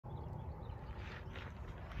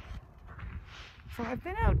So I've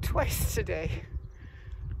been out twice today.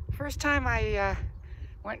 First time I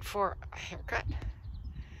went for a haircut,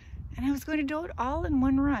 and I was going to do it all in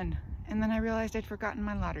one run, and then I realized I'd forgotten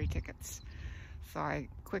my lottery tickets. So I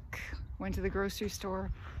went to the grocery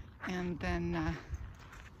store and then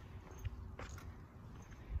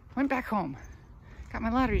went back home, got my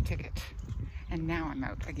lottery ticket, and now I'm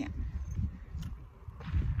out again.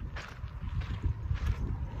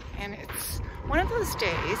 And it's one of those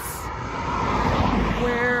days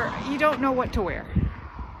where you don't know what to wear,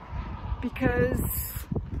 because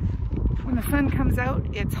when the sun comes out,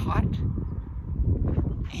 it's hot,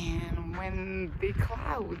 and when the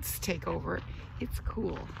clouds take over, it's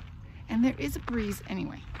cool, and there is a breeze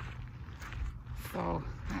anyway. So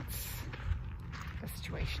that's the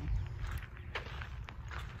situation.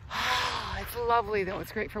 It's lovely though,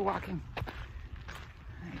 it's great for walking. I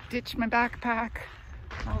ditched my backpack,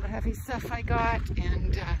 all the heavy stuff I got,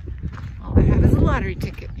 and all I have is a lottery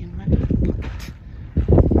ticket in my pocket.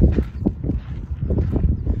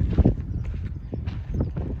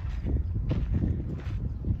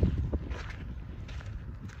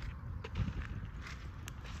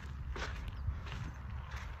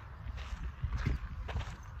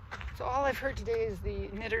 So all I've heard today is the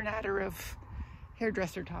nitter natter of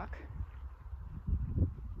hairdresser talk.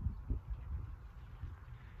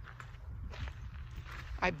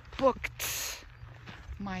 I booked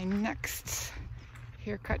my next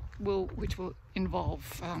haircut, which will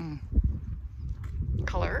involve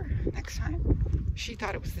color next time. She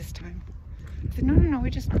thought it was this time. I said, no,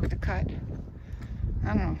 we just booked a cut. I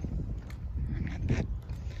don't know.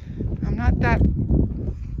 I'm not that.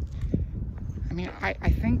 I mean,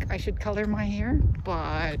 I think I should color my hair,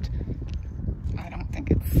 but I don't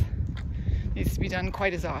think it needs to be done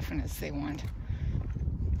quite as often as they want.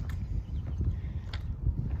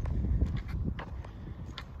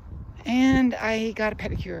 And I got a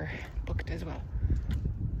pedicure booked as well.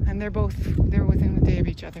 And they're within a day of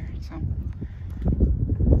each other, so.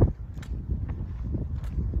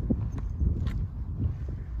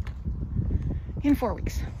 In 4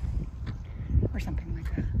 weeks, or something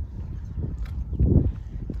like that.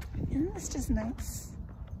 Isn't this just nice?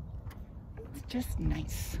 It's just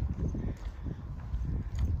nice.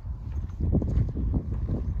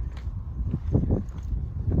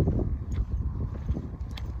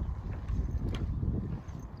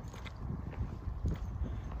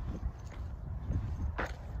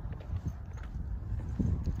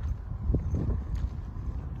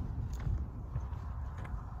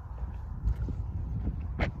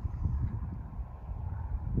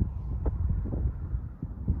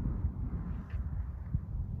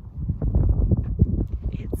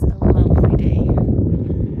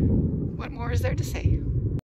 What more is there to say?